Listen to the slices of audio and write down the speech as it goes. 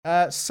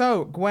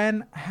So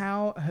Gwen,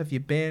 how have you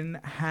been?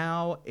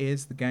 How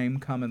is the game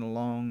coming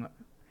along?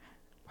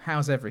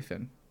 How's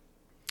everything?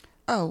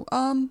 Oh,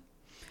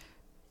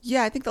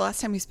 yeah, I think the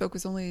last time we spoke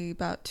was only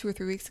about 2 or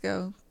 3 weeks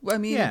ago. I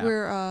mean, Yeah.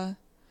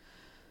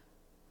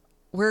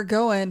 we're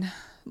going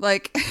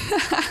like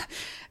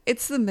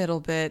it's the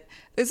middle bit.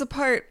 There's a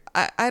part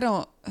I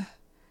don't.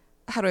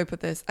 How do I put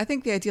this? I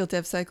think the ideal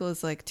dev cycle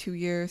is like 2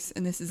 years,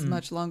 and this is Mm.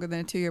 much longer than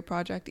a 2 year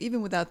project.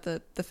 Even without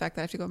the fact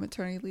that I have to go on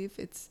maternity leave,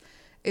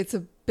 it's a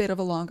bit of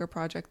a longer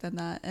project than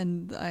that.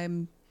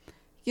 And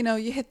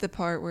you hit the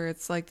part where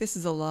it's like this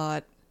is a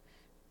lot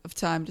of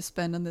time to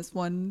spend on this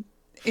one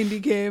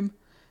indie game,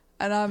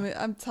 and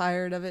I'm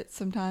tired of it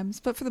sometimes,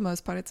 but for the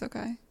most part it's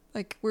okay.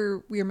 Like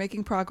we are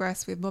making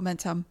progress, we have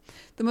momentum.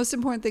 The most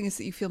important thing is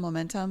that you feel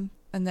momentum,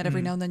 and that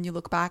every Mm. now and then you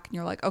look back and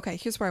you're like, okay,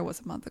 here's where I was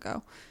a month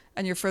ago,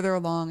 and you're further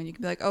along, and you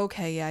can be like,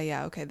 okay,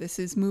 yeah, okay, this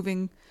is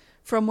moving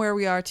from where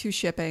we are to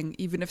shipping,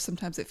 even if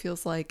sometimes it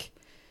feels like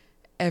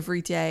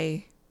every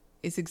day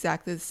is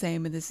exactly the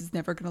same and this is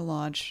never going to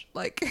launch.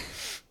 Like,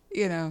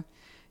 you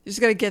just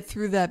got to get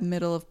through that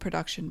middle of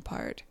production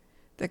part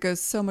that goes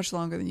so much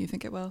longer than you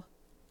think it will.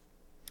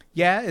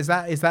 Yeah, is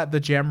that the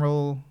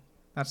general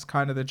that's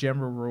kind of the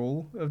general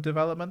rule of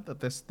development that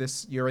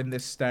this you're in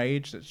this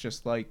stage that's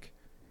just like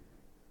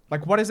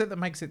what is it that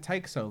makes it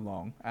take so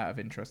long out of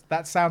interest?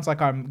 That sounds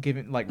like I'm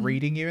giving like Mm.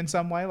 reading you in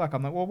some way. Like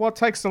I'm like, well, what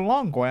takes so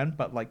long, Gwen?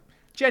 But like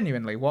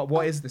genuinely, what Oh,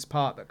 is this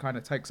part that kind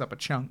of takes up a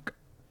chunk?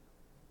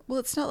 well,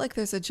 it's not like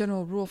there's a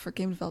general rule for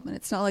game development.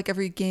 It's not like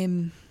every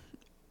game,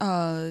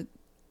 uh,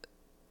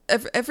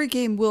 every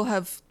game will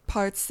have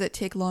parts that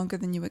take longer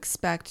than you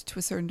expect to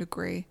a certain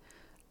degree.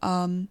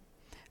 Um,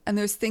 and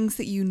there's things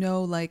that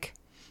like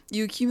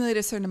you accumulate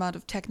a certain amount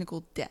of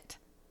technical debt,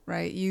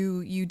 right?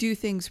 You do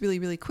things really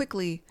really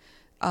quickly,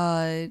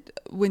 uh,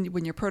 when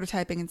you're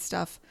prototyping and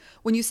stuff.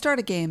 When you start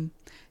a game,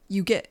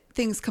 you get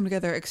things come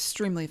together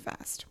extremely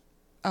fast.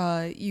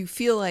 You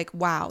feel like,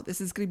 wow, this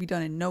is going to be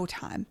done in no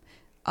time.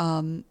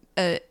 Um,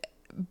 uh,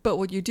 but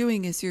what you're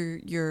doing is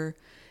you're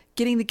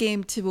getting the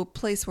game to a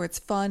place where it's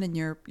fun, and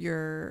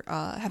you're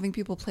having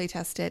people play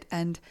test it,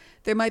 and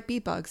there might be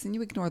bugs, and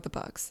you ignore the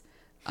bugs.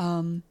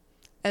 Um,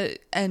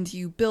 and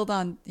you build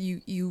on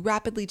you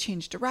rapidly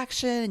change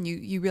direction, and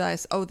you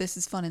realize, oh, this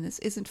is fun and this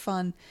isn't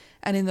fun,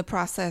 and in the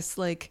process,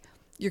 like,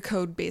 your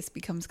code base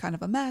becomes kind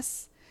of a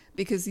mess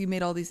because you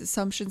made all these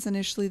assumptions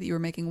initially that you were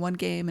making one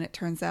game, and it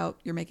turns out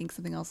you're making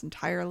something else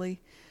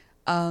entirely.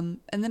 And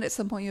then at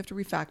some point you have to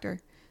refactor.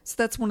 So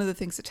that's one of the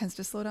things that tends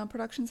to slow down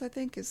productions, I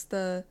think, is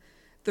the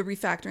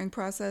refactoring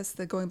process,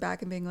 the going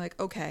back and being like,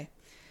 okay,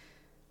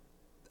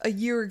 a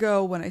year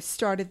ago when I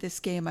started this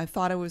game, I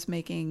thought I was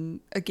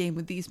making a game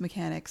with these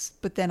mechanics,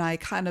 but then I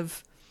kind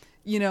of,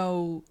 you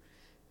know,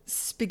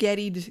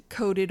 spaghettied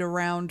coded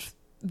around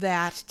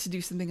that to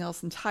do something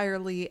else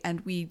entirely,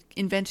 and we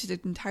invented an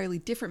entirely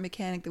different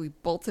mechanic that we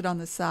bolted on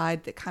the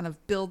side that kind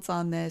of builds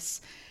on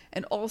this,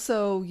 and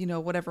also,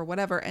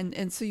 whatever,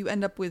 and so you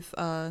end up with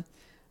a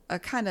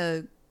kind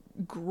of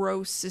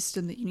gross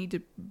system that you need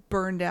to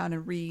burn down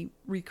and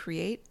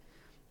recreate.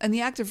 And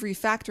the act of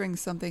refactoring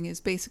something is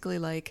basically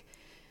like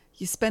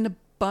you spend a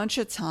bunch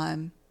of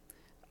time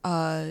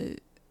uh,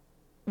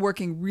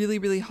 working really,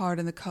 really hard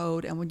in the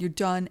code, and when you're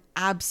done,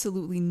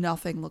 absolutely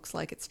nothing looks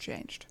like it's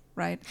changed,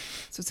 right?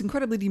 So it's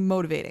incredibly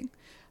demotivating.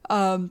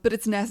 But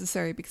it's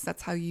necessary because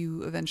that's how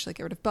you eventually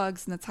get rid of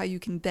bugs, and that's how you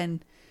can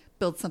then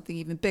build something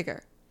even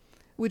bigger.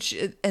 Which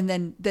and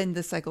then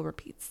the cycle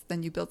repeats.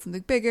 Then you build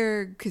something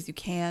bigger because you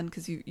can,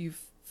 because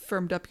you've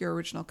firmed up your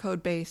original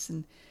code base,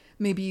 and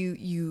maybe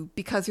you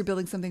because you're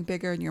building something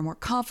bigger and you're more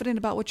confident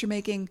about what you're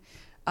making,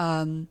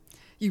 um,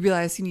 you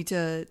realize you need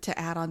to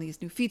add on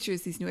these new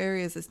features, these new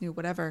areas, this new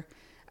whatever,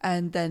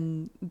 and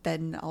then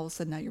all of a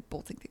sudden now you're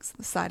bolting things on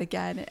the side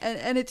again,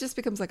 and it just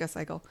becomes like a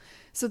cycle.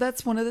 So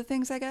that's one of the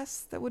things, I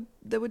guess, that would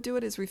do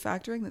it, is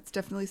refactoring. That's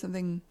definitely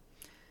something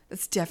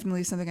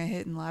I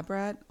hit in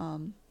Labrat.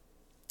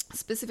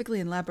 Specifically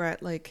in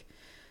Labrat, like,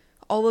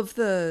 all of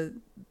the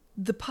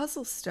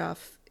puzzle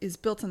stuff is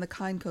built on the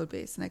Kine code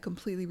base, and I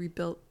completely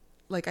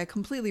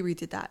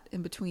redid that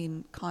in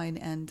between Kine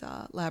and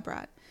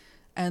Labrat,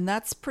 and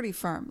that's pretty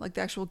firm. Like,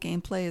 the actual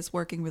gameplay is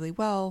working really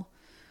well.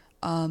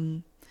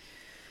 Um,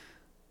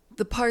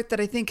 the part that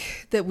I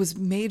think that was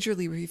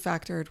majorly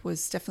refactored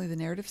was definitely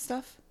the narrative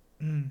stuff.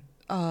 Mm.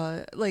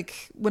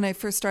 Like, when I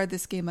first started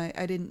this game,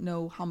 I didn't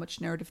know how much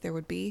narrative there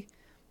would be.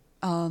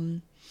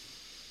 Um,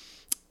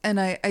 and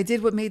I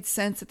did what made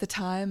sense at the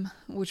time,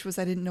 which was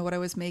I didn't know what I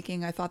was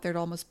making. I thought there'd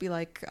almost be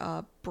like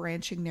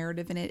branching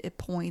narrative in it at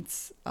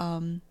points.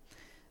 I'm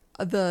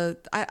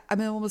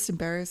almost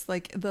embarrassed.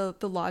 Like, the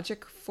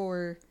logic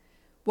for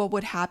what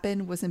would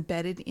happen was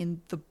embedded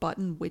in the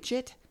button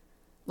widget,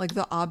 like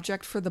the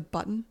object for the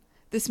button.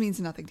 This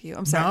means nothing to you.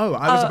 I'm sorry. No,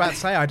 I was about to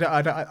say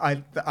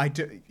I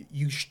do.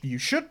 You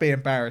should be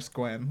embarrassed,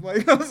 Gwen.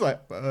 Like I was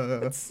like,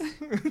 It's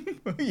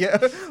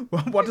yeah.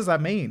 What does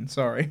that mean?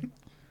 Sorry.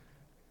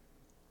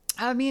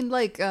 I mean,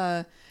 like,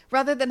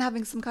 rather than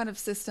having some kind of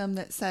system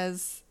that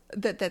says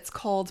that's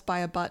called by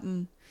a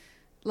button,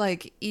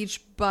 like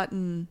each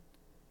button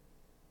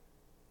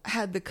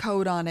had the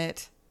code on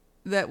it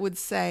that would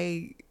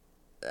say,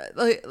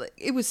 like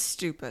it was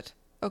stupid.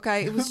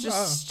 Okay, it was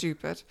just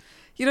stupid.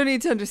 You don't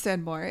need to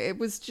understand more. It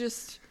was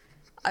just,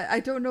 I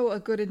don't know a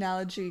good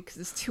analogy because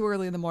it's too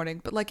early in the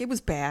morning, but like it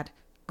was bad.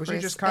 Was Chris.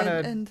 you just kind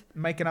of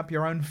making up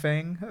your own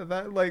thing?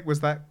 That like was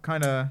that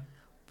kind of?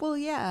 Well,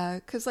 yeah,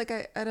 because like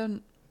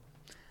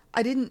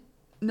I didn't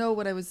know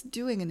what I was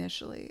doing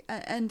initially,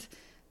 and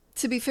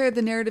to be fair,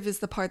 the narrative is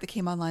the part that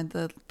came online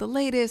the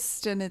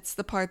latest, and it's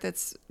the part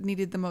that's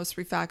needed the most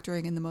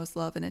refactoring and the most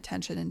love and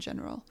attention in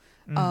general.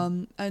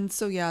 And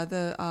so yeah,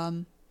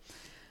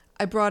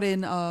 I brought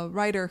in a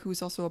writer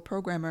who's also a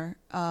programmer,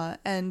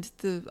 and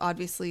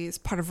obviously as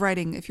part of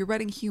writing, if you're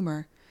writing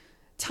humor,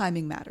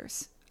 timing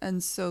matters.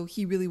 And so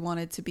he really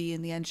wanted to be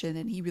in the engine,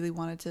 and he really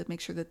wanted to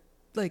make sure that,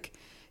 like,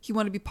 he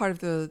wanted to be part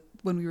of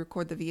when we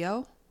record the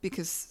VO,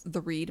 because the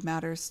read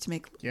matters to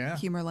make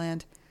humor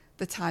land.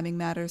 The timing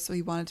matters, so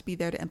he wanted to be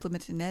there to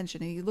implement an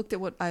engine. And he looked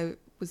at what I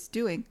was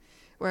doing,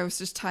 where I was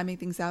just timing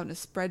things out in a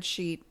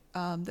spreadsheet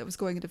that was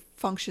going into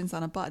functions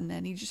on a button,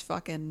 and he just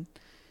fucking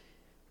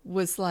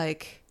was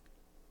like,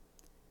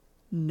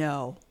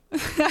 no.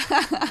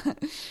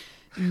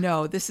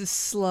 No, this is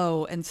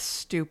slow and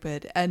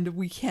stupid, and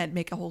we can't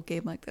make a whole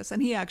game like this.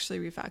 And he actually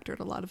refactored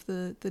a lot of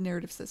the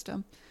narrative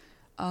system.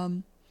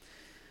 So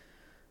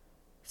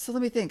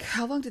let me think.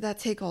 How long did that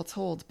take all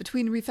told?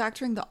 Between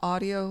refactoring the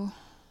audio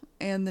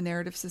and the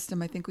narrative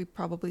system, I think we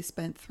probably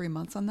spent 3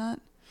 months on that.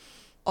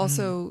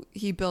 Also,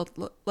 he built,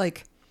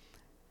 like,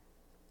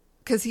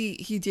 because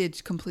he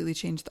did completely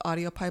change the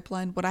audio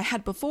pipeline. What I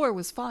had before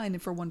was fine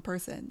for one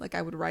person. Like,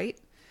 I would write,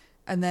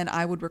 and then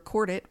I would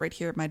record it right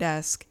here at my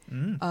desk,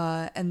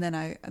 and then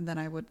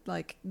I would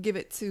like give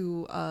it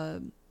to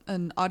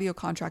an audio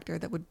contractor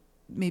that would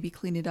maybe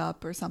clean it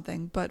up or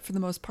something. But for the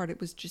most part, it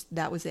was just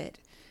that was it,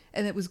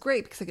 and it was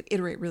great because I could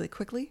iterate really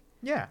quickly.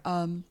 Yeah.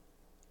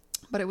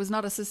 But it was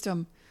not a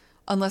system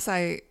unless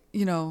I,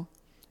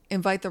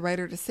 invite the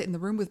writer to sit in the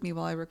room with me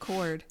while I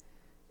record.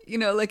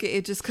 Like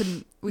it just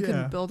couldn't. We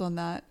couldn't build on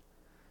that.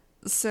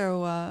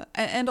 So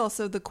and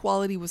also the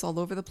quality was all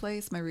over the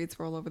place. My reads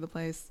were all over the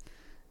place.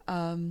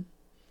 And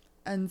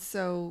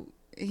so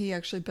he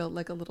actually built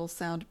like a little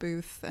sound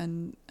booth,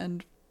 and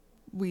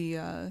we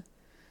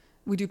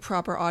do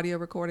proper audio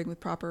recording with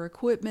proper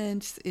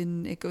equipment.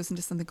 It goes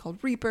into something called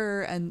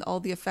Reaper, and all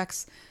the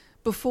effects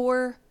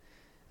before,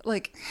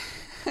 like,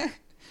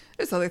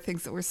 there's other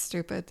things that were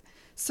stupid.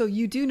 So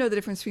you do know the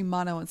difference between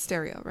mono and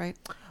stereo, right?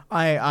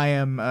 I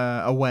am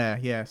aware,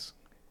 yes.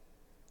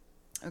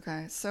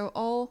 Okay, so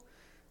all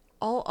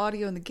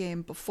audio in the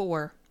game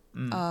before,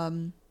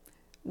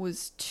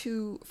 was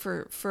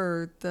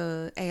for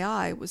the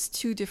AI was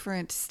 2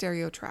 different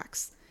stereo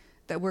tracks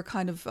that were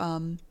kind of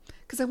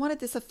because I wanted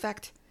this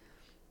effect.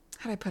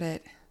 How do I put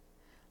it?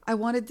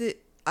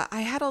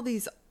 I had all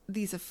these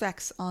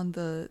effects on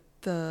the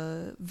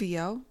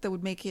VO that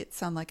would make it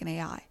sound like an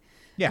AI.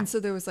 Yeah. And so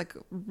there was like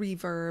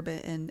reverb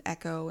and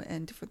echo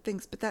and different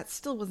things, but that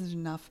still wasn't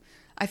enough.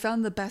 I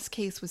found the best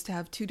case was to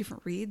have 2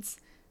 different reads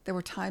that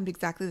were timed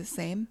exactly the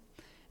same,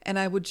 and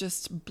I would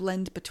just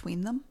blend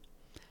between them.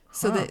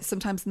 So that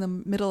sometimes in the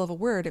middle of a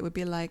word, it would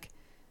be like,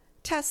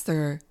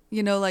 tester,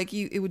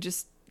 it would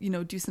just,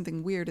 do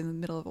something weird in the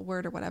middle of a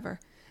word or whatever.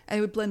 And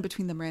it would blend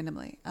between them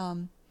randomly.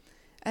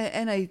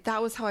 That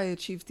was how I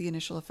achieved the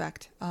initial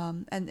effect.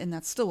 And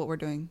that's still what we're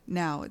doing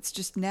now. It's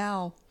just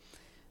now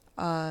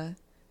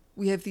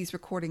we have these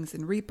recordings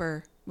in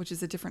Reaper, which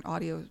is a different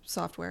audio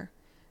software.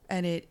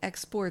 And it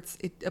exports,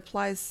 it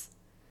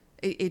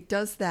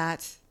does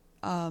that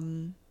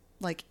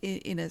like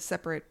in a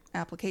separate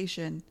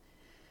application.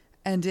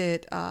 And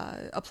it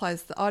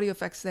applies the audio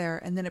effects there,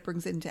 and then it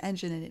brings it into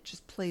Engine, and it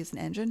just plays an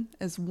Engine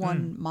as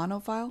one mono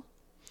file.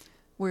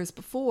 Whereas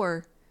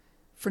before,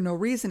 for no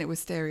reason, it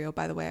was stereo.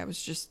 By the way, that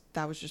was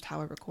just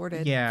how I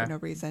recorded. For no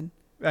reason.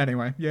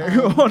 Anyway,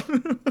 go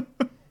on.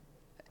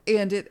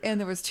 and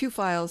there was 2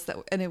 files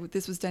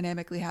this was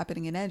dynamically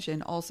happening in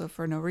Engine, also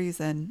for no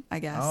reason. I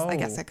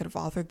guess I could have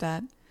authored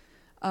that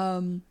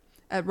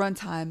at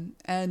runtime,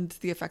 and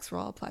the effects were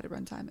all applied at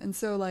runtime, and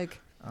so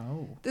like.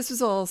 This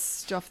was all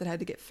stuff that had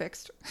to get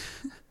fixed.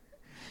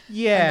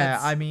 Yeah,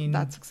 I mean...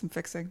 That took some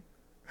fixing.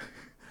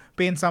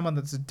 Being someone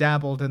that's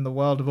dabbled in the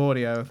world of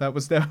audio, that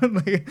was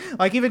definitely...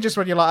 Like, even just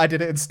when you're like, I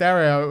did it in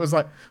stereo, it was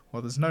like,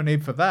 well, there's no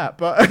need for that.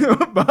 But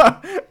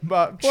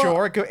well,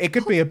 sure, it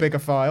could be a bigger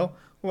file.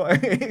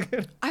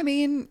 I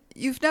mean,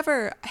 you've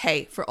never...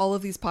 Hey, for all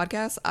of these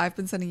podcasts, I've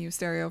been sending you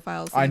stereo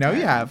files. I know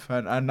you have,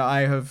 and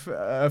I have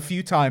a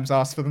few times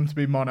asked for them to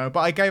be mono, but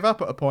I gave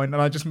up at a point,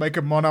 and I just make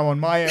a mono on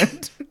my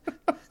end.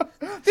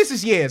 This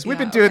is years. We've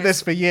been doing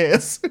this for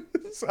years.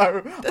 So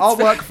our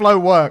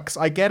workflow works.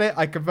 I get it.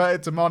 I convert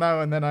it to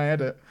mono, and then I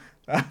edit.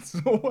 That's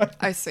always...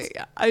 I see.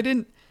 Yeah. I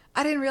didn't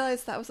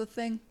realize that was a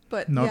thing,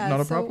 but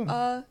not a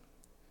problem.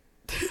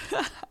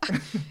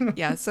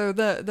 Yeah, so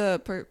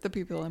the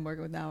people I'm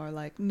working with now are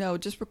like, no,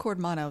 just record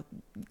mono.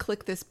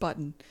 Click this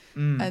button,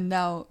 and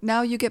now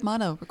you get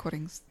mono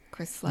recordings.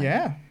 Chris Slay.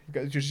 Yeah,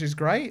 she's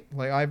great.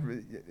 Like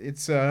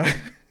it's anyway,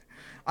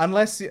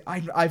 that's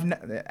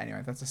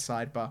a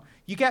sidebar.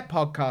 You get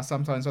podcasts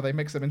sometimes where they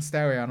mix them in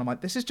stereo, and I'm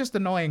like, this is just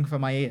annoying for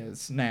my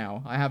ears.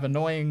 Now I have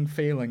annoying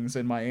feelings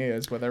in my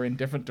ears where they're in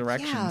different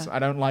directions. Yeah. I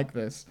don't like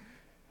this.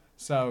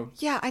 So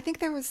Yeah, I think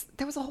there was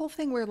a whole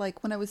thing where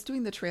like when I was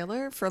doing the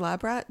trailer for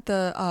Lab Rat,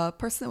 the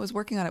person that was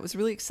working on it was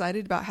really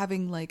excited about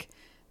having like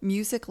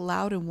music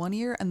loud in one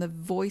ear and the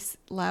voice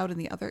loud in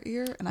the other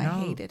ear, and I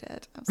hated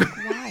it. I was like,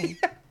 why?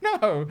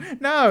 no.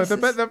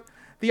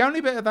 The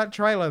only bit of that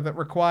trailer that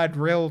required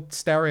real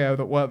stereo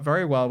that worked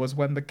very well was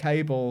when the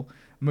cable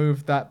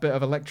moved that bit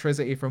of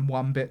electricity from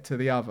one bit to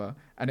the other,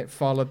 and it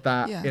followed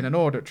that in an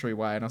auditory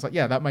way. And I was like,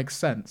 yeah, that makes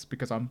sense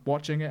because I'm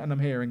watching it and I'm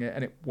hearing it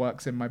and it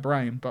works in my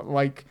brain. But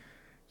like,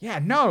 yeah,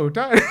 no,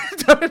 don't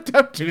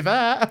don't do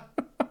that.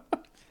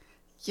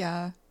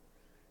 Yeah.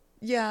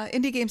 Yeah,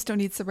 indie games don't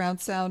need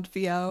surround sound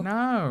VO.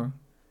 No.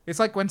 It's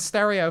like when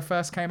stereo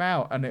first came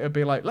out and it would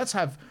be like, let's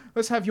have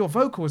your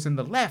vocals in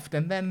the left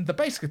and then the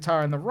bass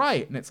guitar in the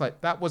right. And it's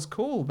like, that was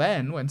cool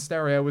then when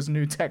stereo was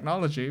new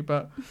technology,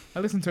 but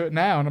I listen to it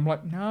now and I'm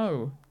like,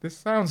 no, this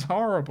sounds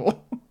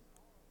horrible.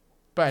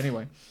 But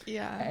anyway.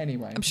 Yeah.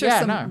 Anyway. I'm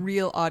sure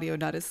real audio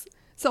nut is...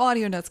 So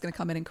audio nut's going to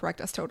come in and correct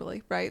us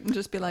totally, right? And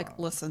just be like,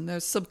 listen,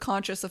 there's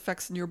subconscious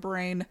effects in your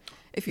brain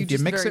if you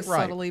just mix very it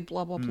right. subtly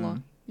blah, blah, blah.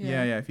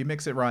 Yeah, if you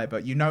mix it right,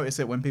 but you notice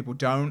it when people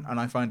don't, and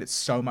I find it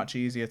so much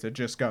easier to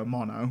just go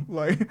mono,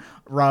 like,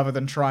 rather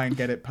than try and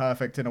get it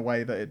perfect in a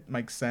way that it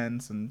makes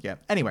sense, and yeah.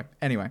 Anyway.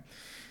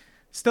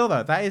 Still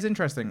though, that is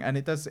interesting, and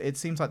it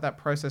seems like that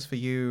process for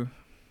you,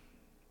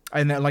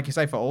 and like you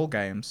say, for all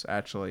games,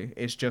 actually,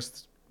 is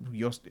just,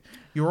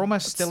 you're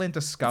almost still in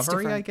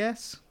discovery, I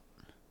guess?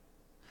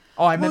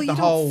 Oh, I meant the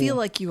whole... Well, you don't feel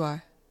like you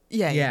are.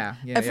 Yeah.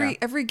 Yeah.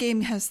 Every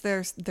game has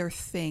their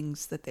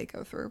things that they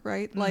go through,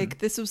 right? Like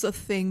this was a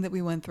thing that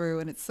we went through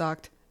and it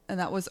sucked, and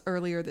that was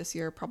earlier this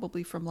year,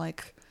 probably from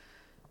like,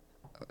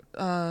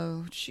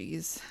 that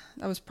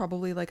was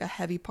probably like a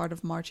heavy part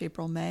of March,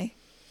 April, May.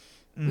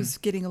 Was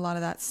getting a lot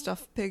of that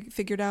stuff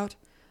figured out,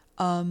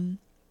 and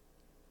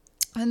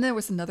there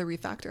was another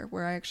refactor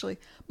where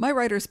my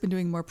writer's been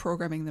doing more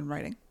programming than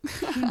writing.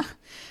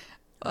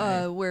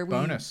 Where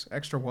bonus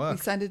extra work.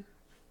 We sounded.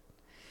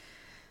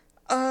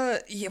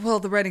 Yeah, well,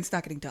 the writing's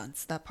not getting done,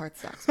 so that part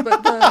sucks. But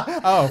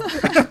oh,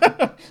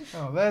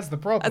 there's the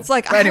problem. It's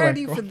like, I hired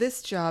you for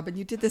this job, and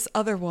you did this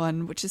other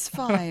one, which is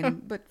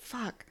fine, but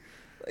fuck.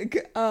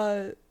 Like,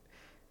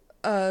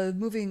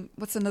 moving.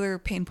 What's another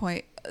pain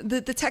point?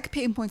 The tech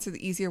pain points are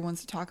the easier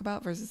ones to talk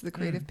about versus the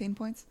creative pain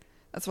points.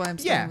 That's why I'm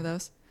starting with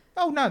those.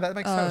 Oh no, that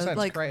makes total sense.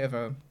 Like, creative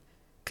or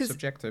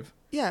subjective.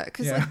 Yeah,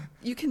 because like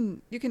you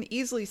can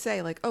easily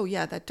say like, oh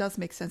yeah, that does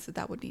make sense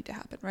that would need to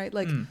happen, right?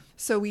 Like,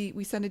 so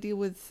we signed a deal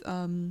with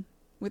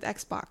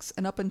Xbox,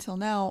 and up until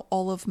now,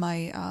 all of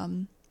my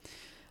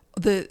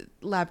the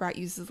Lab Rat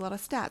uses a lot of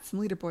stats and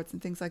leaderboards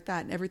and things like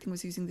that, and everything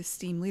was using the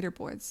Steam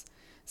leaderboards,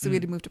 so we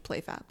had to move to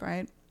PlayFab,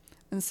 right?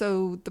 And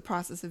so the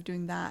process of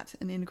doing that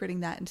and integrating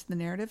that into the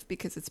narrative,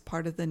 because it's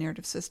part of the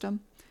narrative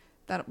system,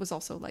 that was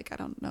also like, I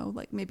don't know,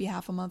 like maybe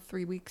half a month,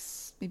 3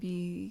 weeks,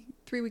 maybe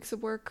 3 weeks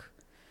of work.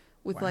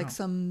 With like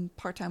some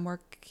part-time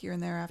work here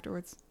and there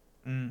afterwards.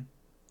 And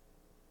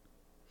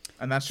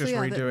that's just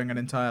redoing an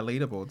entire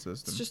leaderboard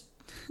system. It's just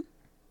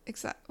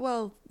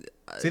well.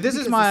 See, this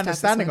is my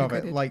understanding of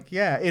it. Like,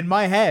 yeah, in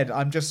my head,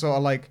 I'm just sort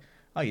of like,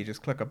 oh, you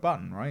just click a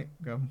button, right?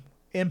 Go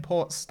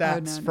import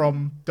stats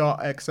from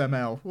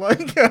 .xml.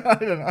 Like, I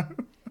don't know.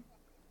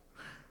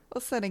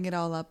 Well, setting it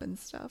all up and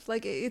stuff.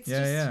 Like, it's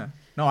just... Yeah.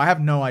 No, I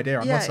have no idea.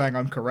 I'm not saying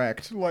I'm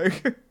correct.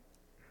 Like...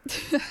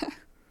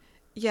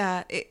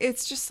 Yeah,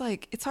 it's just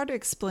like, it's hard to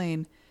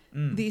explain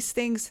these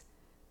things.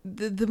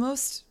 The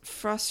most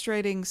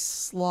frustrating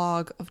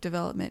slog of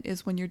development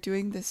is when you're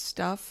doing this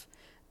stuff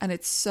and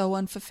it's so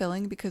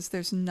unfulfilling because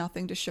there's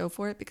nothing to show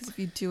for it, because if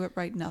you do it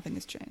right, nothing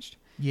has changed.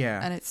 Yeah.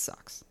 And it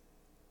sucks.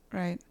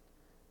 Right?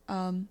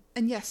 And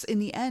yes, in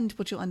the end,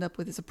 what you'll end up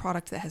with is a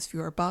product that has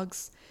fewer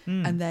bugs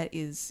and that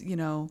is,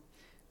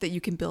 that you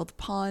can build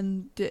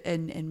upon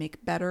and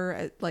make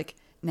better. Like,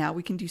 now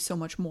we can do so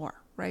much more,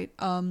 right?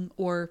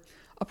 Or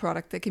a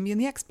product that can be in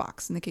the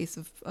Xbox in the case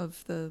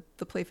of the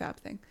PlayFab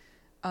thing.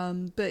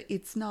 But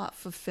it's not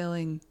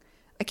fulfilling.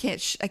 I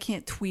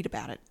can't tweet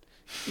about it,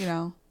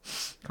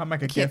 Can't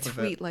make a gif of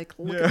it. Tweet like,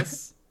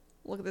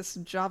 look at this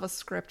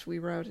JavaScript we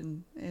wrote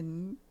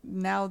and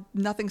now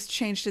nothing's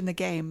changed in the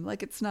game.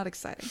 Like, it's not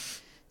exciting.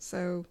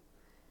 So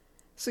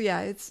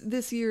yeah, it's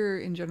this year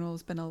in general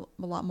has been a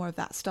lot more of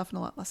that stuff and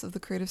a lot less of the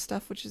creative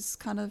stuff, which is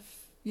kind of,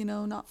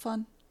 not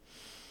fun.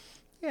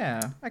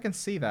 Yeah, I can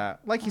see that.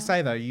 Like you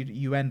say, though,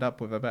 you end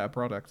up with a better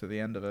product at the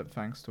end of it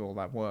thanks to all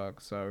that work,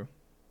 so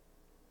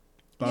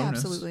bonus. Yeah,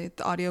 absolutely.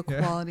 The audio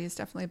quality is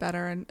definitely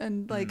better,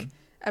 and like,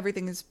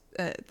 everything is,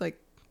 like,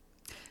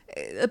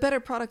 a better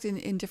product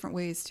in different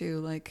ways, too.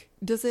 Like,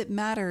 does it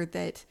matter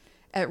that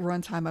at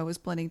runtime I was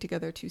blending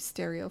together 2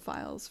 stereo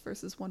files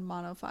versus 1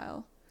 mono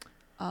file?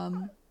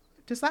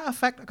 Does that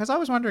affect? Because I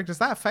was wondering, does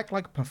that affect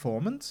like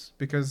performance?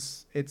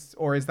 Because it's,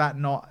 or is that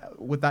not?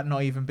 Would that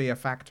not even be a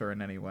factor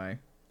in any way?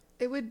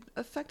 It would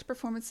affect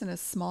performance in a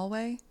small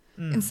way,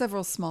 in Mm.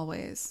 several small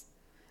ways.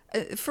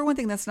 For one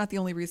thing, that's not the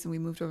only reason we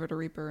moved over to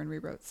Reaper and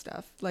rewrote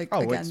stuff. Like,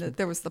 Oh, again, it's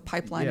there was the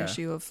pipeline yeah.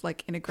 issue of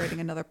like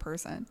integrating another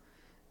person,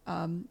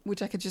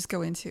 which I could just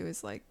go into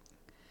is like,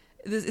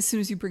 as soon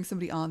as you bring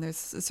somebody on,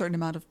 there's a certain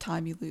amount of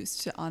time you lose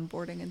to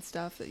onboarding and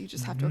stuff that you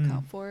just have to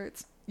account for.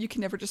 You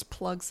can never just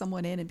plug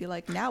someone in and be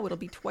like, now it'll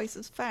be twice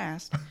as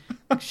fast.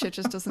 Shit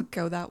just doesn't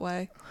go that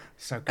way.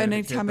 So good. And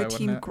It did, anytime a though,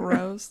 team wouldn't it?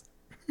 grows,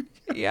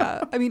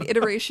 yeah, I mean,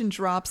 iteration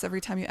drops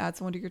every time you add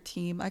someone to your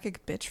team. I could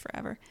bitch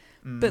forever.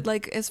 But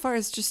like, as far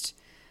as just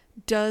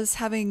does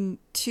having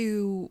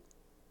two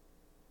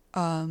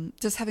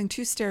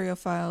stereo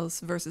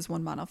files versus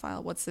one mono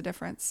file, what's the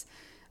difference?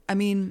 I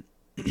mean,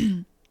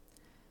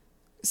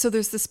 so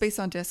there's the space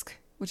on disk,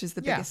 which is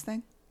the Yeah. biggest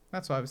thing.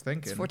 That's what I was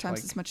thinking. It's 4 times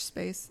like, as much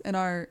space. And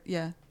our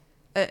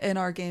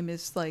game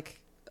is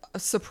like,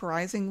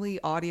 surprisingly,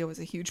 audio is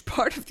a huge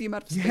part of the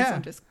amount of space Yeah.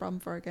 on disk problem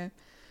for our game,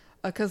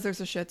 because there's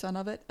a shit ton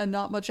of it and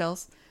not much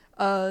else.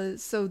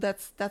 So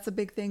that's a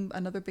big thing.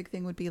 Another big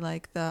thing would be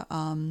like the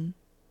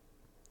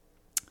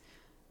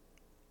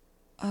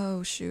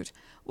oh shoot.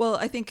 Well,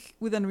 I think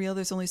with Unreal,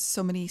 there's only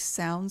so many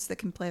sounds that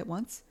can play at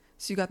once.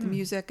 So you got the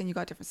music and you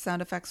got different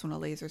sound effects when a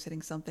laser's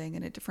hitting something,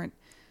 and a different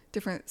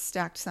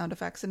stacked sound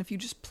effects. And if you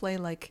just play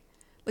like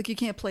you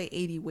can't play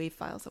 80 wave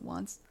files at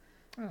once.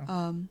 oh.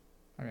 I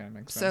mean, it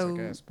makes sense, So I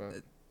guess,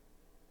 but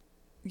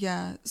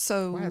yeah,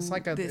 so wow, it's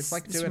like this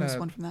doing removes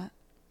one from that.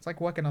 it's like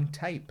working on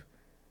tape,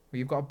 where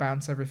you've got to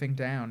bounce everything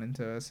down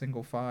into a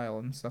single file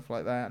and stuff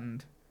like that.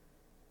 And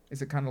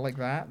is it kind of like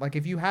that? Like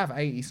if you have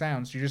 80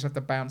 sounds, you just have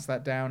to bounce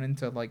that down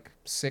into like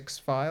 6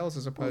 files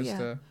as opposed yeah.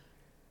 to.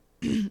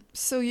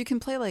 So you can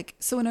play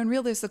so in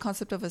Unreal there's the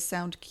concept of a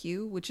sound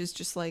cue, which is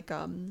just like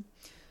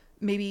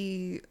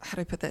maybe, how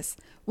do I put this?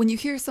 When you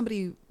hear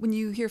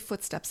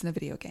footsteps in a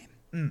video game,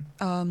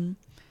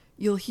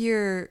 you'll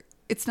hear,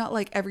 it's not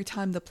like every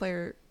time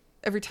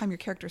your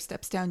character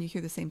steps down, you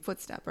hear the same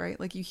footstep, right?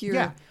 Like you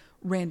hear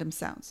random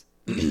sounds.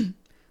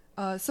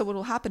 So what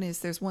will happen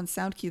is there's one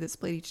sound cue that's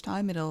played each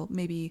time. It'll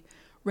maybe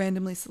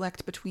randomly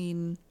select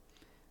between,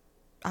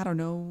 I don't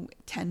know,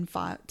 10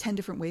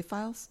 different wave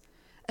files.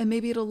 And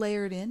maybe it'll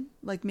layer it in.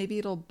 Like maybe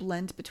it'll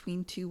blend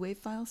between 2 wave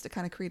files to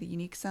kind of create a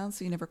unique sound,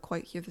 so you never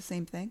quite hear the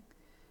same thing.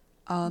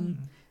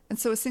 And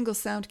so a single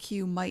sound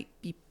cue might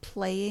be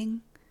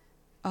playing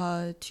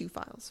 2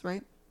 files,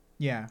 right?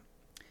 Yeah.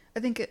 I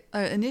think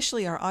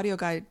initially our audio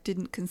guy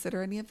didn't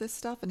consider any of this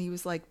stuff, and he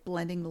was like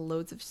blending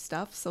loads of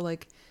stuff. So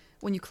like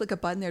when you click a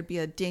button, there'd be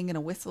a ding and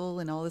a whistle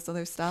and all this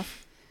other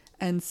stuff.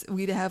 And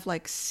we'd have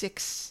like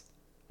 6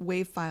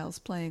 wave files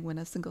playing when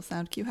a single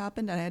sound cue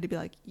happened. And I had to be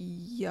like,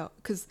 yo,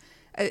 because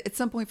at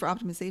some point for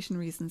optimization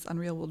reasons,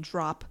 Unreal will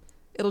drop.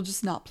 It'll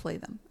just not play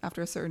them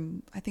after a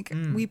certain, I think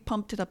we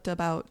pumped it up to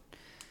about,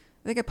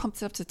 I think I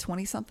pumped it up to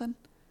 20 something,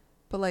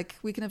 but like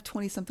we can have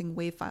 20 something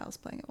wave files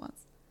playing at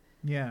once.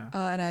 Yeah.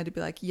 And I had to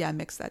be like, yeah,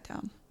 mix that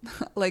down.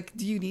 Like,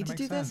 do you need That to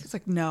do makes this? sense. It's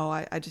like, no,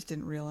 I just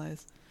didn't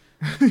realize.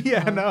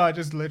 Yeah, no, I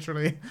just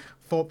literally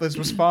thought this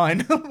was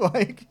fine.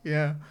 Like,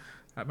 yeah,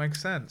 that makes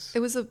sense.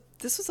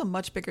 This was a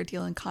much bigger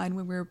deal in Kind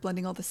when we were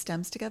blending all the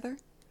stems together.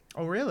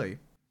 Oh, really?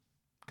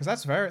 Because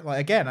that's very,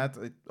 like, again,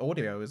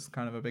 audio is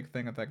kind of a big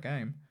thing at that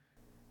game.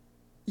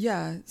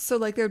 Yeah, so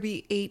like there'd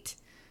be 8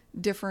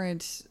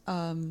 different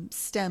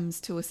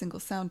stems to a single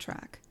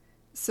soundtrack.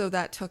 So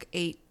that took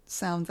 8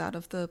 sounds out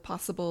of the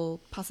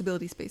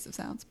possibility space of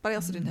sounds. But I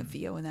also didn't have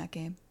VO in that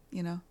game,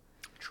 you know?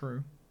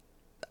 True.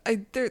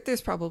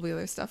 There's probably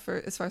other stuff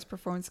for as far as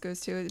performance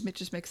goes too. It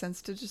just makes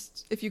sense to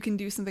just, if you can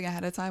do something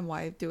ahead of time,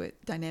 why do it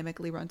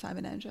dynamically runtime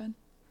in engine?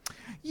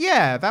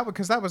 Yeah, that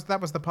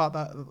was the part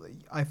that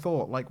I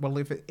thought, like, well,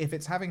 if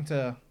it's having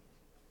to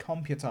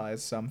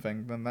computize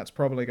something, then that's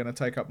probably going to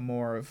take up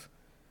more of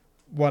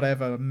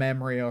whatever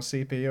memory or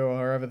CPU or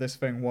however this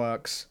thing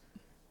works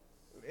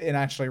in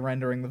actually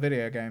rendering the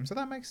video game. So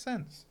that makes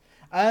sense.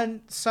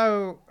 And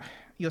so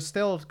you're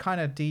still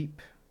kind of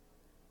deep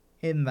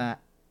in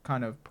that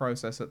kind of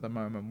process at the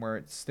moment where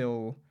it's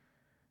still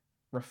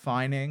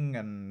refining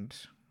and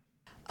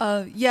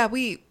Yeah,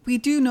 we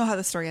do know how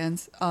the story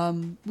ends.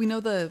 We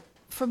know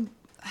from,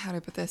 how do I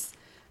put this?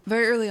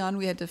 Very early on,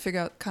 we had to figure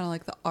out kind of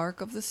like the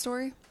arc of the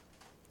story.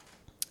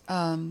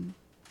 And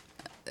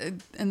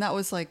that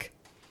was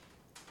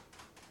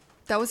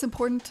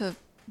important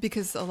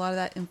because a lot of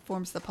that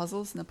informs the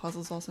puzzles, and the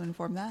puzzles also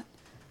inform that.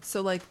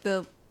 So like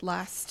the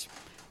last,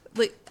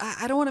 like,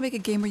 I don't want to make a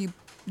game where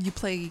you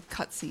play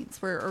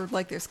cutscenes or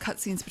like there's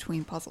cutscenes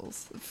between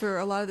puzzles. For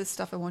a lot of this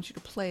stuff, I want you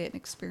to play it and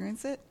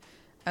experience it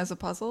as a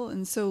puzzle.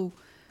 And so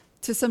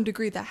to some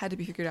degree that had to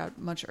be figured out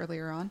much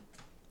earlier on,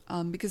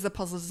 because the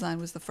puzzle design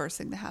was the first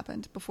thing that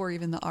happened before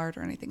even the art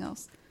or anything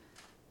else.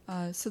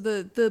 So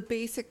the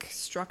basic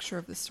structure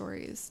of the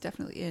story is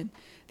definitely in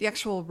the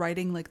actual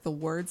writing, like the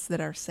words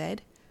that are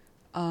said,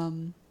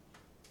 the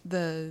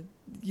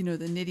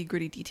nitty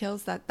gritty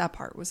details, that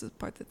part was the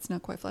part that's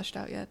not quite fleshed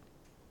out yet.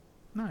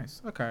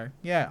 Nice. Okay.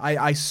 Yeah,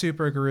 I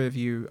super agree with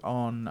you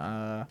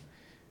on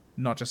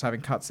not just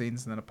having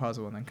cutscenes and then a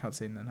puzzle and then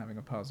cutscene and then having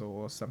a puzzle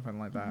or something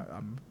like Mhm. that.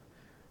 I'm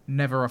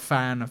never a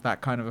fan of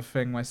that kind of a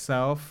thing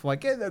myself.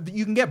 Like,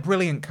 you can get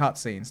brilliant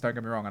cutscenes. Don't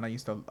get me wrong, and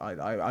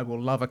I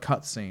will love a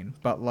cutscene,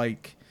 but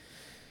like,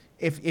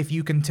 if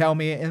you can tell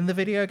me it in the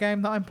video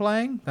game that I'm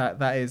playing,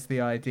 that is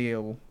the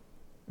ideal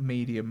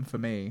medium for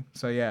me.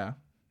 So yeah,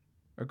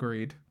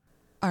 agreed.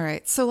 All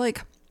right. So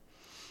like,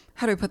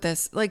 how do I put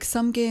this? Like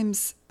some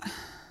games,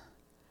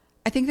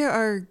 I think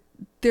there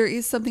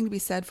is something to be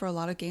said for a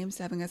lot of games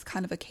having a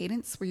kind of a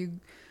cadence where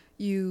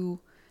you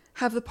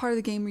have the part of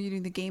the game where you're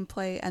doing the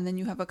gameplay and then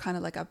you have a kind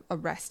of like a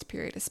rest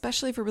period,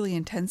 especially for really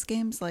intense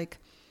games. Like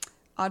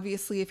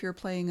obviously if you're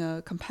playing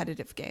a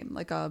competitive game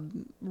like a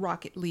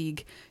Rocket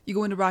League, you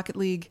go into Rocket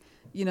League,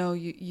 you know,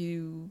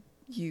 you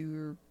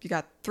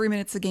got 3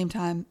 minutes of game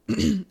time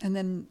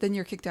and then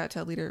you're kicked out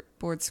to a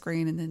leaderboard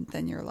screen and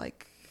then you're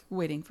like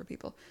waiting for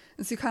people.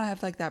 And so you kind of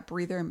have like that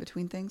breather in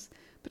between things.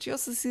 But you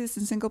also see this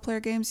in single player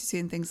games. You see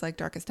it in things like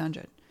Darkest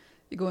Dungeon.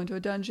 You go into a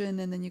dungeon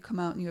and then you come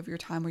out and you have your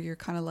time where you're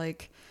kind of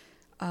like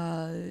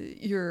uh,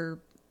 you're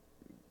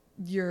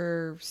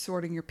you're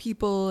sorting your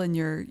people and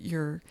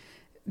you're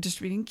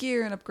distributing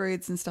gear and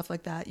upgrades and stuff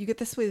like that. You get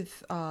this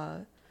with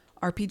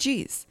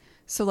RPGs.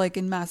 So like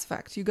in Mass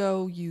Effect, you've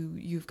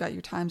got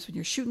your times when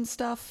you're shooting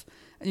stuff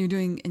and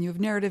you have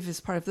narrative as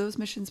part of those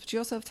missions, but you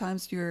also have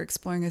times you're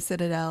exploring a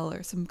citadel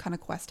or some kind of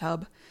quest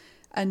hub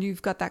and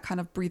you've got that kind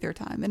of breather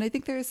time. And I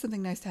think there is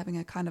something nice to having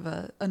a kind of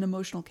an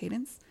emotional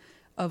cadence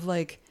of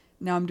like,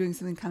 now I'm doing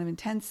something kind of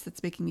intense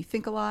that's making me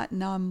think a lot. And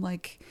now I'm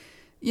like,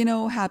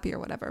 happy or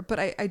whatever. But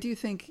I do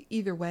think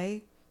either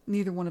way,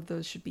 neither one of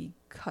those should be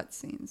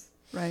cutscenes,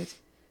 right?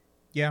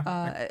 Yeah,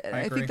 I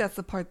I think agree. that's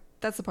the part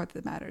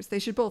that matters. They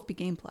should both be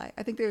gameplay.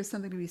 I think there's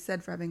something to be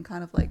said for having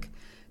kind of like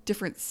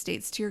different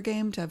states to your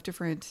game to have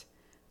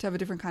a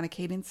different kind of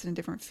cadence and a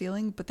different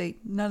feeling, but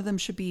none of them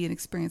should be an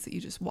experience that you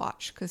just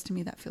watch because to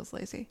me that feels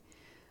lazy.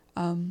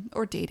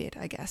 Or dated,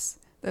 I guess.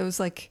 That was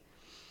like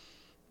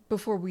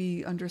before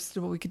we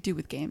understood what we could do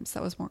with games.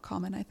 That was more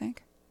common, I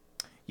think.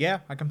 Yeah,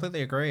 I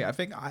completely agree. I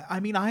think I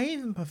mean I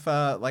even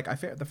prefer like I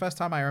think the first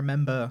time I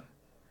remember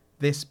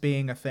this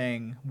being a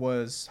thing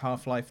was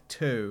Half-Life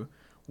 2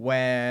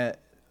 where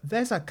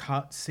there's a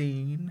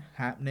cutscene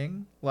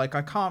happening. Like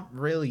I can't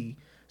really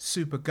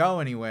super go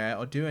anywhere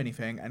or do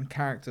anything and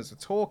characters are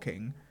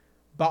talking,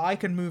 but I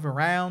can move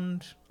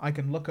around, I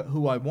can look at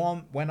who I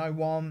want when I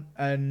want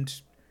and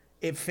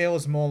it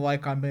feels more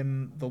like I'm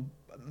in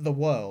the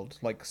world,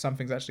 like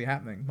something's actually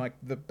happening. Like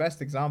the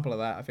best example of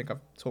that, I think I've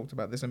talked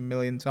about this a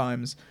million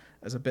times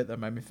as a bit that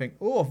made me think,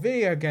 oh,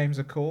 video games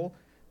are cool,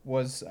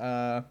 was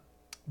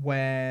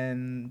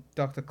when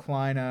Dr.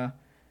 Kleiner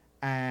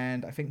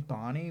and I think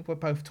Barney were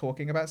both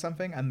talking about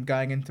something and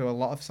going into a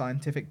lot of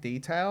scientific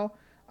detail.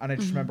 And I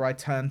just Mm-hmm. remember I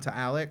turned to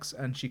Alex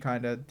and she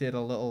kind of did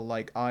a little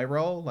like eye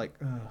roll, like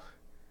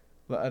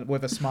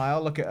with a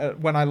smile. Look at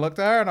when I looked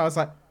at her and I was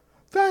like,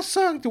 "That's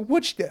so."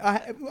 Which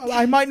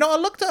I might not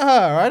have looked at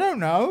her. I don't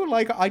know.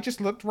 Like I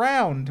just looked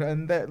round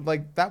and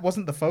that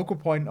wasn't the focal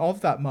point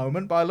of that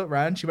moment. But I looked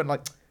round. She went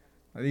like,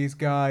 "These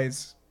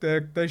guys,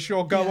 they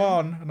sure go Yeah.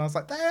 on." And I was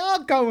like, "They are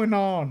going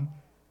on."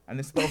 And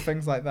it's little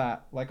things like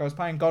that. Like I was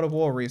playing God of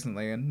War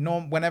recently, and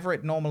whenever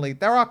it normally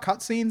there are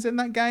cutscenes in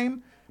that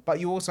game, but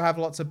you also have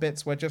lots of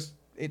bits where just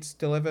it's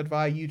delivered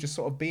via you just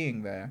sort of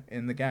being there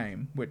in the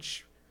game,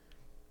 which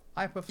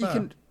I You prefer.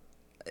 can.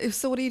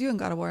 So what do you do in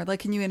God of War? Like,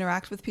 can you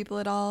interact with people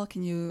at all?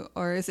 Can you,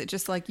 or is it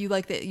just like you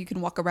like that you can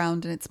walk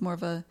around and it's more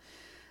of a,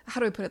 how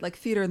do I put it? Like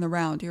theater in the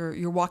round.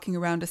 You're walking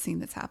around a scene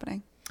that's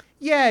happening.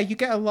 Yeah, you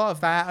get a lot of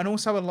that, and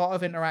also a lot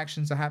of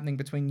interactions are happening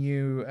between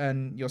you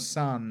and your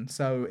son.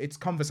 So it's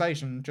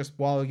conversation just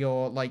while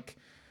you're like,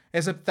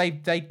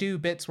 they do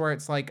bits where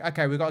it's like,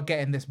 okay, we got to get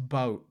in this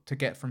boat to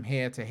get from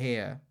here to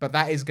here, but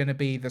that is going to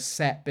be the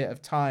set bit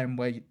of time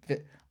where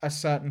a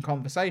certain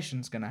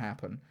conversation's going to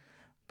happen.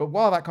 But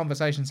while that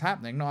conversation's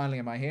happening, not only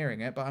am I hearing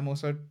it, but I'm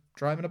also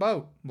driving a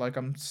boat. Like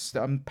I'm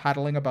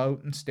paddling a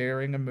boat and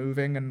steering and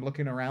moving and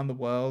looking around the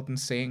world and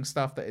seeing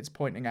stuff that it's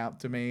pointing out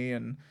to me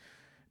and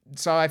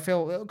so I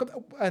feel,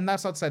 and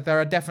that's not said. There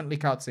are definitely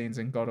cutscenes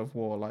in God of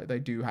War, like they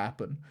do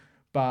happen,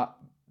 but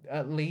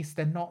at least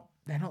they're not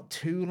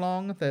too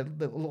long. They're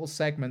little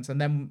segments,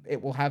 and then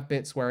it will have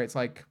bits where it's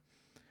like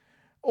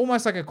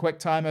almost like a quick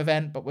time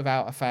event, but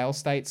without a fail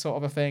state sort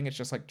of a thing. It's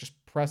just like just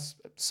press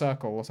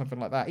circle or something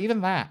like that. Even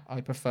that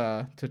I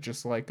prefer to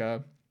just like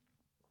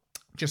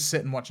just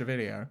sit and watch a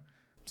video.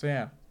 So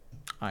yeah,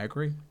 I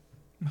agree.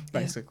 Yeah.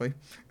 Basically.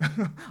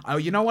 Oh,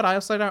 you know what?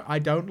 I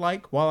don't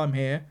like while I'm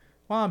here.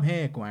 While I'm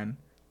here, Gwen,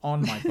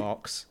 on my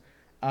box.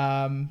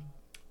 Um,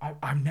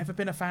 I've never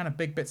been a fan of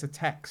big bits of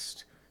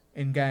text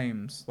in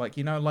games. Like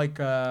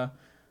whenever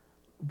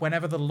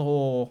the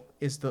lore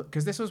is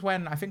because this was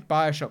when I think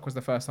Bioshock was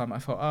the first time I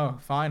thought, oh,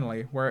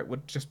 finally, where it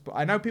would just.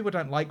 I know people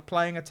don't like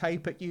playing a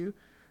tape at you,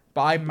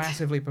 but I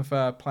massively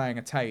prefer playing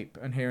a tape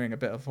and hearing a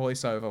bit of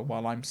voiceover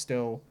while I'm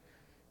still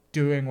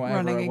doing whatever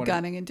running I and want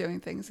gunning and doing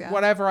things. Yeah.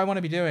 whatever I want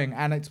to be doing,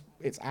 and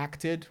it's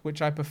acted,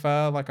 which I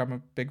prefer. Like, I'm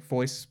a big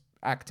voice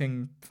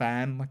acting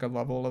fan. Like, I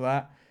love all of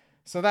that.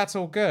 So that's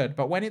all good.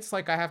 But when it's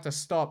like I have to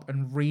stop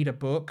and read a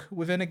book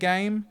within a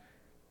game,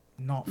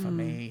 not for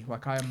me.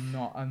 Like, I am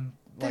not. I'm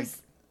like.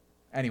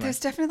 Anyway, there's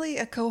definitely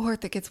a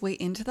cohort that gets way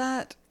into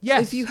that.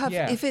 Yes. If you have,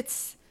 yeah. if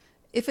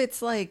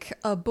it's like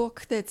a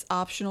book that's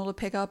optional to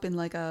pick up in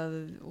like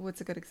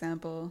what's a good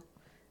example?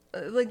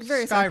 Like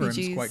various Skyrim's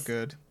RPGs. quite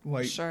good.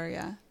 Like, Sure,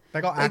 yeah. they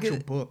got Like actual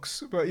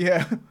books, but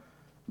yeah.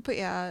 But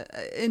yeah,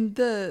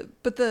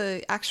 but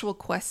the actual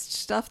quest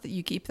stuff that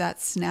you keep that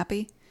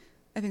snappy,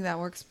 I think that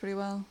works pretty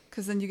well.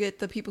 Because then you get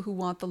the people who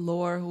want the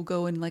lore who'll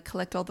go and like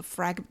collect all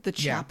the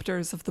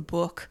chapters of the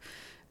book,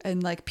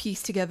 and like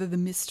piece together the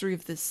mystery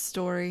of this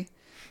story.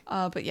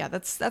 But yeah,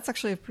 that's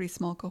actually a pretty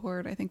small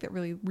cohort. I think that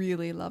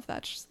really love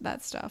that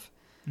stuff.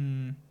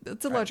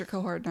 It's a larger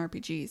cohort in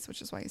RPGs,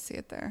 which is why you see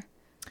it there.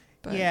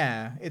 But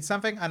yeah, it's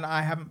something, and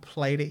I haven't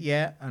played it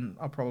yet, and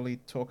I'll probably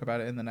talk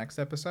about it in the next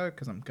episode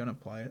because I'm gonna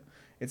play it.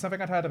 It's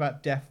something I'd heard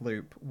about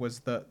Deathloop was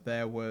that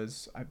there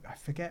was I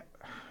forget,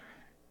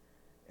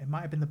 it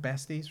might have been the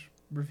Besties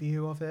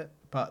review of it,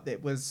 but there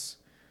was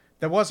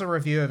a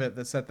review of it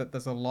that said that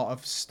there's a lot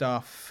of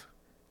stuff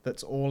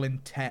that's all in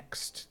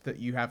text that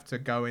you have to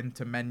go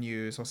into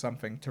menus or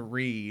something to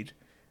read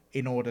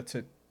in order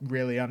to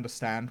really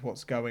understand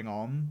what's going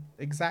on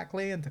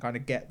exactly and to kind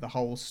of get the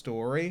whole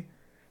story.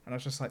 And I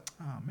was just like,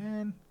 oh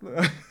man,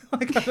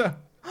 like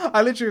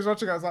I literally was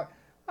watching it. I was like,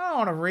 I don't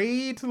want to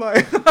read.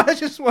 Like, I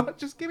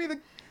just give me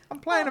I'm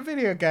playing a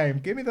video game.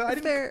 Give me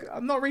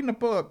I'm not reading a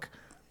book.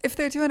 If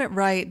they're doing it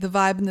right, the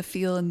vibe and the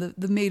feel and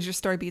the major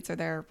story beats are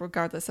there,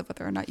 regardless of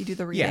whether or not you do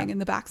the reading and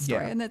the backstory.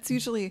 Yeah. And that's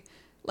usually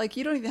like,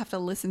 you don't even have to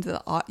listen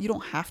to you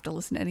don't have to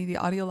listen to any of the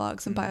audio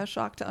logs in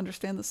BioShock to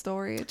understand the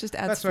story. It just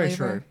adds flavor. That's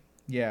very true.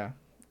 Yeah,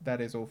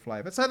 that is all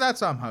flavor. So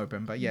that's what I'm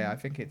hoping. But yeah, I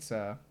think it's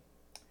to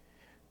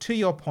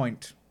your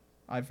point,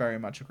 I very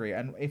much agree.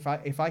 And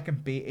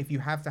if you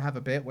have to have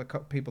a bit where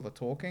people are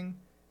talking,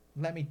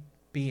 let me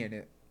be in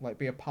it, like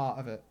be a part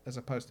of it, as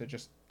opposed to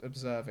just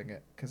observing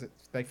it, because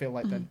they feel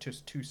like they're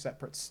just two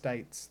separate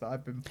states that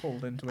I've been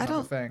pulled into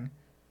another thing.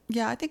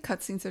 Yeah, I think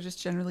cutscenes are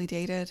just generally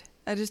dated.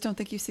 I just don't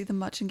think you see them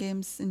much in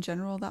games in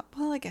general.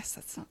 Well, I guess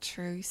that's not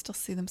true. You still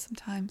see them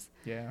sometimes.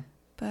 Yeah.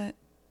 But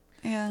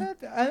yeah.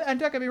 And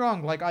don't get me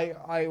wrong, like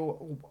I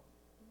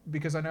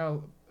because I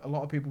know a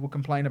lot of people will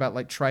complain about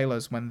like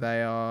trailers when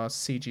they are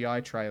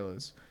CGI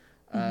trailers,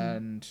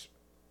 and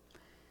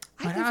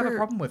I don't have a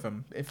problem with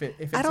them if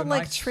it's I don't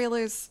like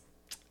trailers.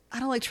 I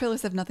don't like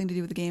trailers that have nothing to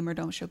do with the game or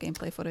don't show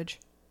gameplay footage.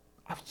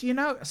 You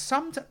know,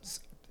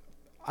 sometimes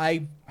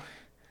I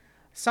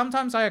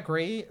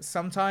agree.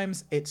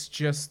 Sometimes it's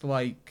just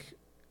like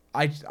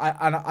I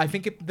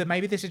think that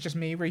maybe this is just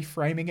me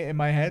reframing it in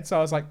my head. So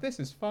I was like, this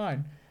is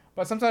fine.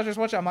 But sometimes I just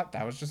watch it. I'm like,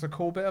 that was just a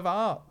cool bit of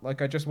art.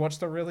 Like, I just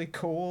watched a really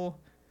cool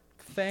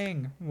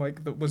thing,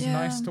 like, that was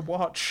nice to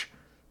watch.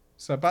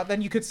 So, but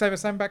then you could say the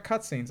same about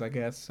cutscenes, I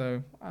guess.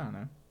 So I don't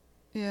know.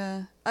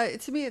 Yeah,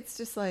 to me, it's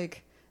just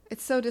like,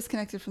 it's so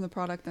disconnected from the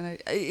product, and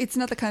it's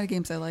not the kind of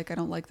games I like. I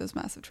don't like those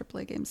massive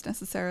AAA games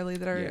necessarily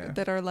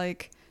that are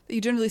like, you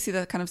generally see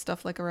that kind of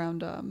stuff like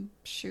around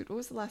what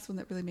was the last one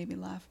that really made me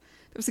laugh?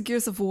 There was a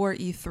Gears of War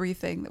E3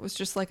 thing that was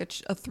just like a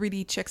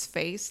 3D chick's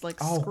face, like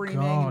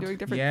screaming and doing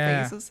different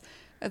faces.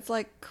 It's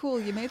like, cool,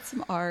 you made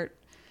some art.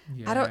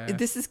 Yeah.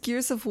 This is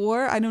Gears of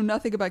War. I know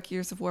nothing about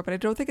Gears of War, but I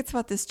don't think it's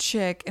about this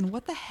chick. And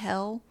what the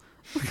hell?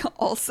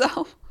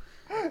 Also,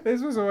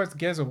 this was always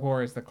Gears of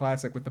War is the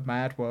classic with the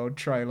Mad World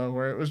trailer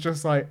where it was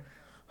just like,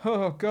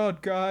 oh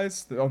god,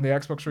 guys, on the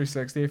Xbox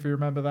 360, if you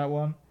remember that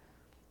one.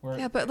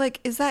 Yeah, but like,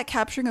 is that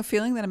capturing a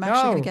feeling that I'm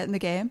actually going to get in the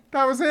game?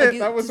 That was it. Like,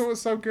 that was what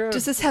was so good.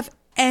 Does this have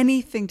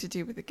anything to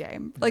do with the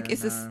game? Like,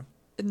 this?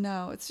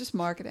 No, it's just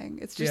marketing.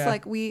 It's just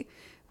like we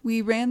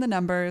ran the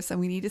numbers and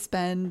we need to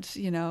spend,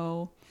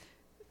 $3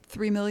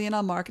 million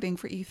on marketing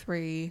for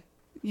E3.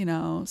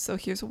 So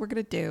here's what we're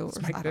gonna do.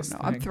 I don't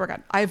know.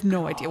 I have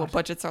no idea what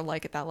budgets are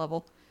like at that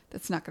level.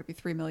 That's not gonna be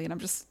 $3 million. I'm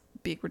just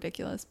being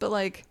ridiculous. But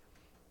like,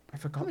 I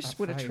forgot how much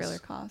would a trailer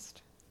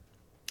cost?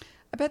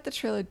 I bet that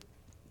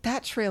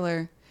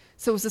trailer.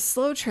 So it was a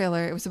slow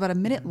trailer. It was about a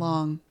minute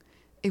long.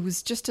 It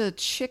was just a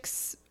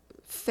chick's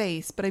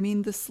face, but I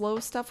mean the slow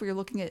stuff where you're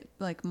looking at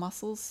like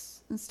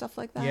muscles and stuff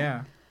like that.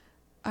 Yeah.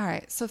 All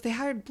right. So if they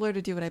hired Blur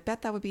to do it, I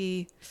bet that would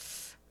be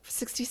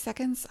 60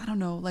 seconds. I don't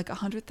know, like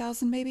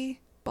 100,000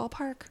 maybe,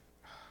 ballpark.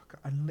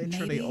 And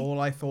literally all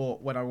I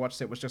thought when I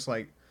watched it was just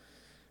like,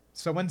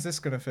 so when's this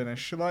gonna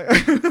finish? Like,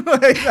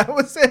 that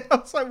was it. I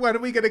was like, when are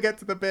we gonna get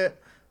to the bit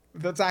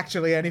that's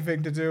actually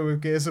anything to do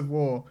with Gears of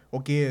War,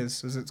 or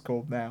Gears as it's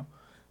called now?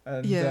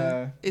 And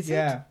is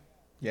it?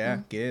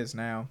 Yeah, Gears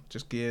now.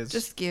 Just Gears.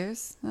 Just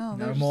Gears. Oh,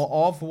 no more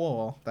of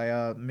War. They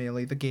are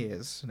merely the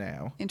Gears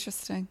now.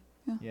 Interesting.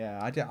 Yeah,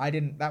 I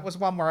didn't. That was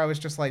one where I was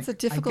just like, it's a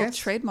difficult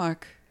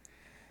trademark.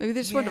 Maybe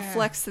they just wanted to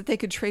flex that they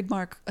could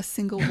trademark a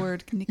single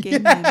word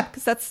game name,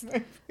 because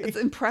it's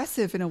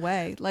impressive in a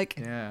way. Like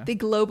they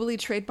globally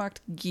trademarked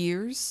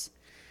Gears.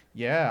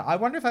 Yeah, I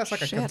wonder if that's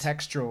like a Shit.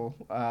 contextual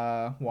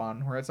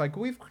one where it's like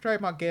we've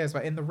trademarked Gears,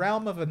 but in the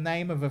realm of a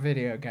name of a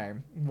video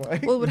game.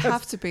 Like, Well, it would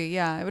have to be,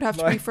 yeah. It would have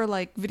to be like, for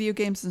like video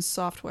games and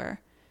software,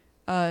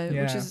 which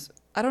yeah, is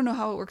I don't know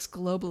how it works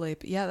globally,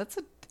 but yeah, that's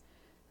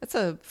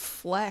a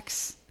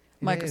flex.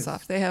 it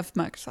Microsoft, is. they have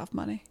Microsoft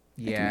money.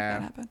 They can make that Yeah,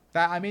 happen.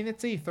 I mean,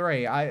 it's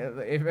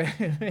E3.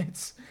 If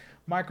it's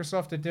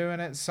Microsoft are doing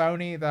it,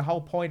 Sony. The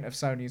whole point of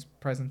Sony's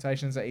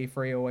presentations at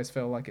E3 always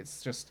feel like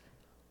it's just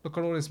look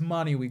at all this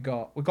money we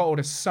got. We got all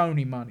this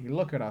Sony money.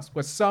 Look at us.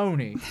 We're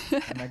Sony,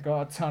 and they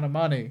got a ton of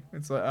money.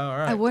 It's like, all I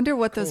right, wonder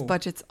what those cool.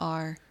 budgets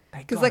are, They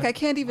because got like it. I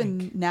can't even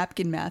Like,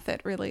 napkin math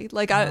it really.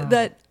 Like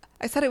no.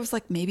 I said it was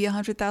like maybe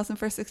 100,000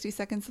 for 60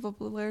 seconds of a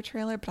Blue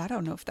trailer, but I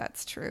don't know if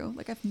that's true.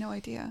 Like I have no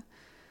idea.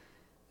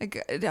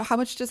 Like how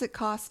much does it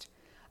cost?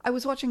 I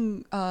was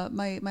watching.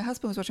 My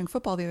husband was watching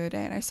football the other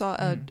day, and I saw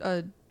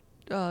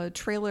a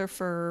trailer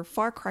for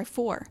Far Cry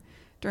 4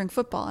 during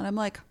football, and I'm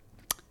like,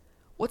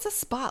 what's a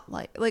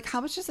spotlight? Like how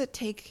much does it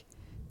take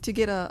to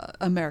get a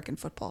American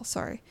football?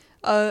 Sorry.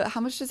 How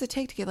much does it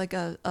take to get like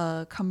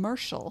a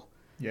commercial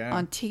Yeah.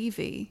 on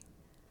TV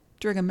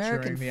during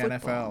American During the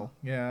football?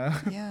 NFL. Yeah.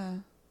 Yeah.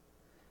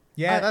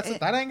 Yeah, It,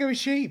 that ain't gonna be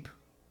cheap.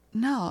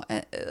 no,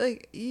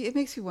 like it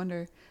makes you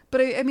wonder.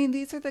 But I mean,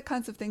 these are the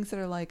kinds of things that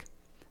are like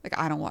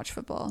I don't watch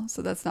football,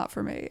 so that's not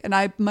for me. And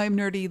my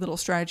nerdy little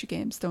strategy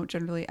games don't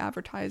generally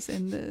advertise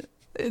in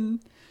during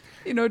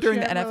the Generally,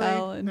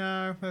 NFL. And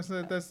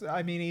no,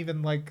 I mean,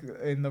 even like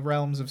in the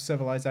realms of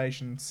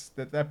civilizations,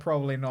 that they're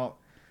probably not.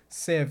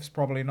 Civ's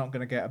probably not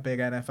going to get a big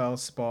NFL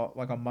spot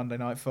like on Monday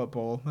Night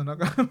Football. They're not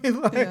going to be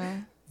like,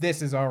 yeah,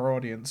 "This is our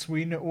audience.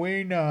 We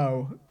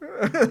know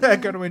they're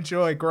going to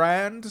enjoy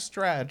grand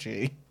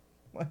strategy."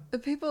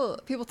 people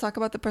talk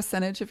about the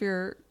percentage of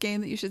your game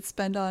that you should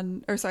spend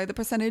on, or sorry, the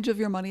percentage of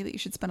your money that you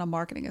should spend on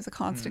marketing as a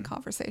constant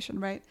conversation,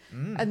 right?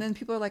 And then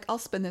people are like, "I'll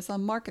spend this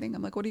on marketing."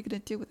 I'm like, "What are you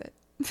going to do with it?"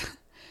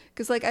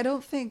 Because like I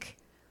don't think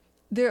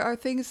there are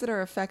things that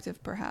are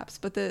effective, perhaps,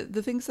 but the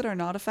things that are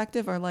not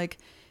effective are like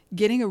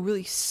getting a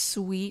really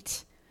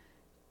sweet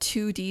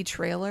 2D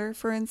trailer,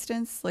 for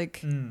instance.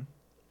 Like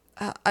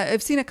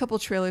I've seen a couple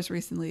trailers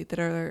recently that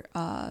are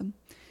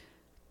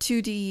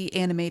 2D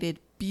animated,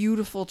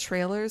 beautiful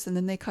trailers, and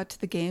then they cut to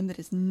the game that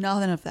is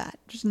none of that,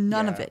 just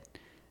none of Yeah. it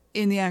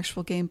in the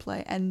actual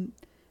gameplay. And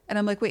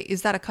I'm like, wait,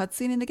 is that a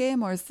cutscene in the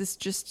game, or is this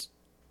just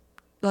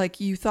like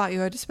you thought you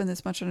had to spend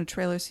this much on a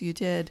trailer, so you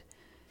did?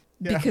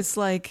 Yeah. Because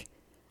like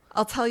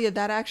I'll tell you,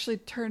 that actually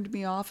turned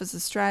me off as a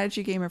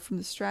strategy gamer from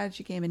the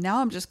strategy game, and now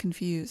I'm just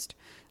confused.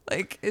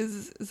 Like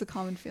is a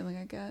common feeling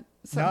I get.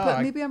 So, No,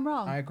 but maybe I'm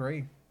wrong. I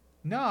agree.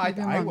 No,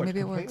 Maybe I'm I wrong. would Maybe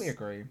it completely works.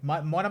 agree.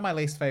 One of my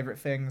least favorite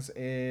things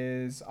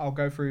is I'll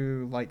go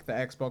through like the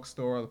Xbox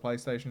store or the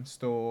PlayStation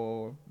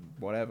store,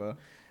 whatever,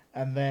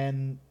 and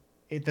then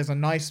there's a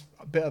nice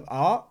bit of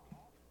art,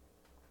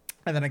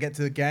 and then I get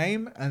to the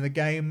game, and the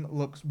game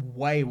looks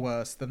way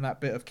worse than that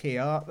bit of key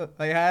art that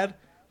they had.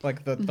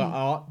 Like the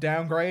art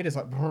downgrade is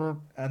like,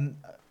 and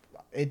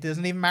it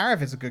doesn't even matter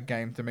if it's a good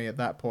game to me at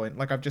that point.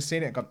 Like I've just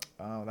seen it and gone,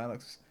 oh,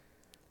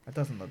 that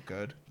doesn't look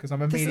good because I'm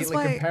This is immediately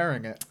why-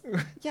 comparing it.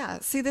 Yeah,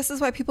 see, this is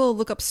why people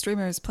look up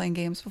streamers playing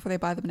games before they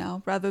buy them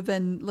now, rather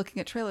than looking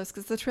at trailers,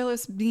 because the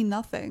trailers mean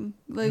nothing.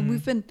 Like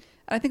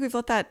I think we've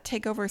let that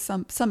take over.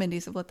 Some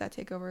indies have let that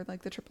take over,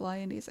 like the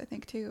AAA indies, I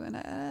think too. And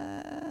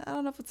I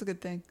don't know if it's a good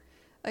thing.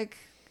 Like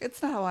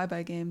it's not how I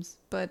buy games,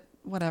 but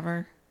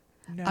whatever.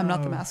 No. I'm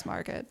not the mass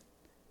market,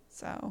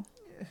 so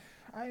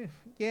I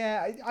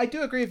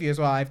do agree with you as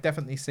well. I've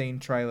definitely seen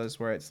trailers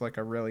where it's like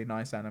a really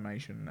nice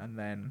animation and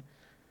then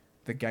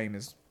the game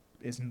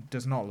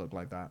does not look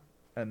like that.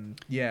 And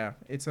yeah,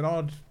 it's an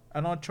odd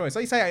choice.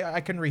 Like you say,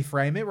 I can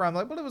reframe it where I'm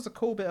like, well, it was a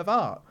cool bit of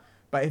art.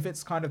 But if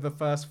it's kind of the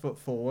first foot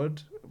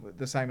forward,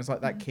 the same as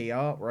like that key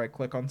art where I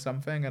click on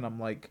something and I'm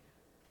like,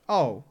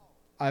 oh,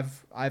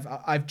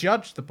 I've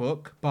judged the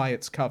book by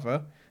its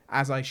cover,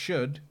 as I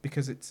should,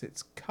 because it's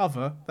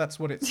cover. That's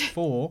what it's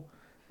for.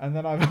 And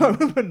then I've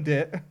opened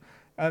it,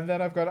 and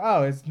then I've gone,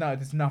 oh, it's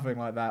nothing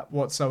like that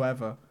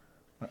whatsoever.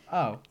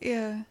 Oh,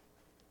 yeah.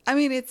 I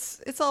mean,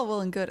 it's all well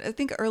and good. I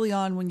think early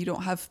on when you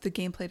don't have the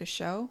gameplay to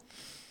show,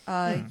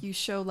 you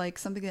show like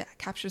something that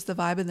captures the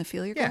vibe and the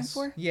feel you're yes,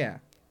 going for. yeah.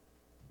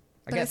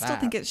 But I still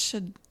think it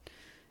should.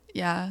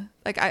 Yeah,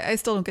 like I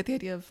still don't get the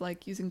idea of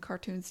like using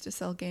cartoons to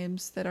sell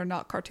games that are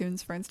not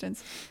cartoons. For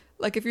instance,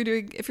 like if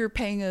you're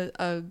paying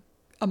a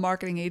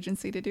marketing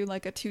agency to do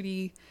like a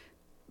 2D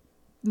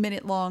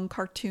minute long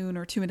cartoon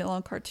or 2 minute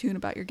long cartoon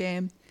about your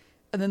game,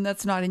 and then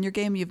that's not in your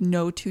game, you have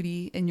no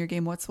 2D in your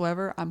game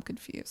whatsoever, I'm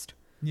confused.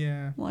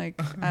 Yeah. Like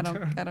I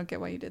don't get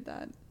why you did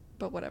that,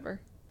 but whatever.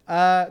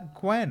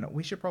 Gwen,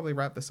 we should probably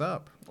wrap this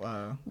up.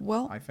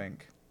 Well, I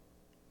think.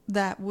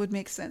 that would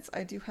make sense.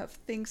 I do have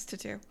things to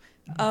do.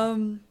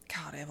 God,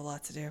 I have a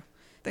lot to do.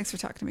 Thanks for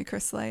talking to me,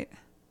 Chris Slight.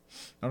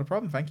 Not a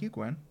problem. Thank you,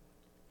 Gwen.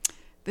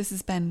 This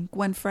has been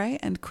Gwen Frey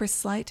and Chris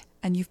Slight,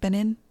 and you've been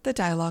in the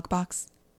Dialogue Box.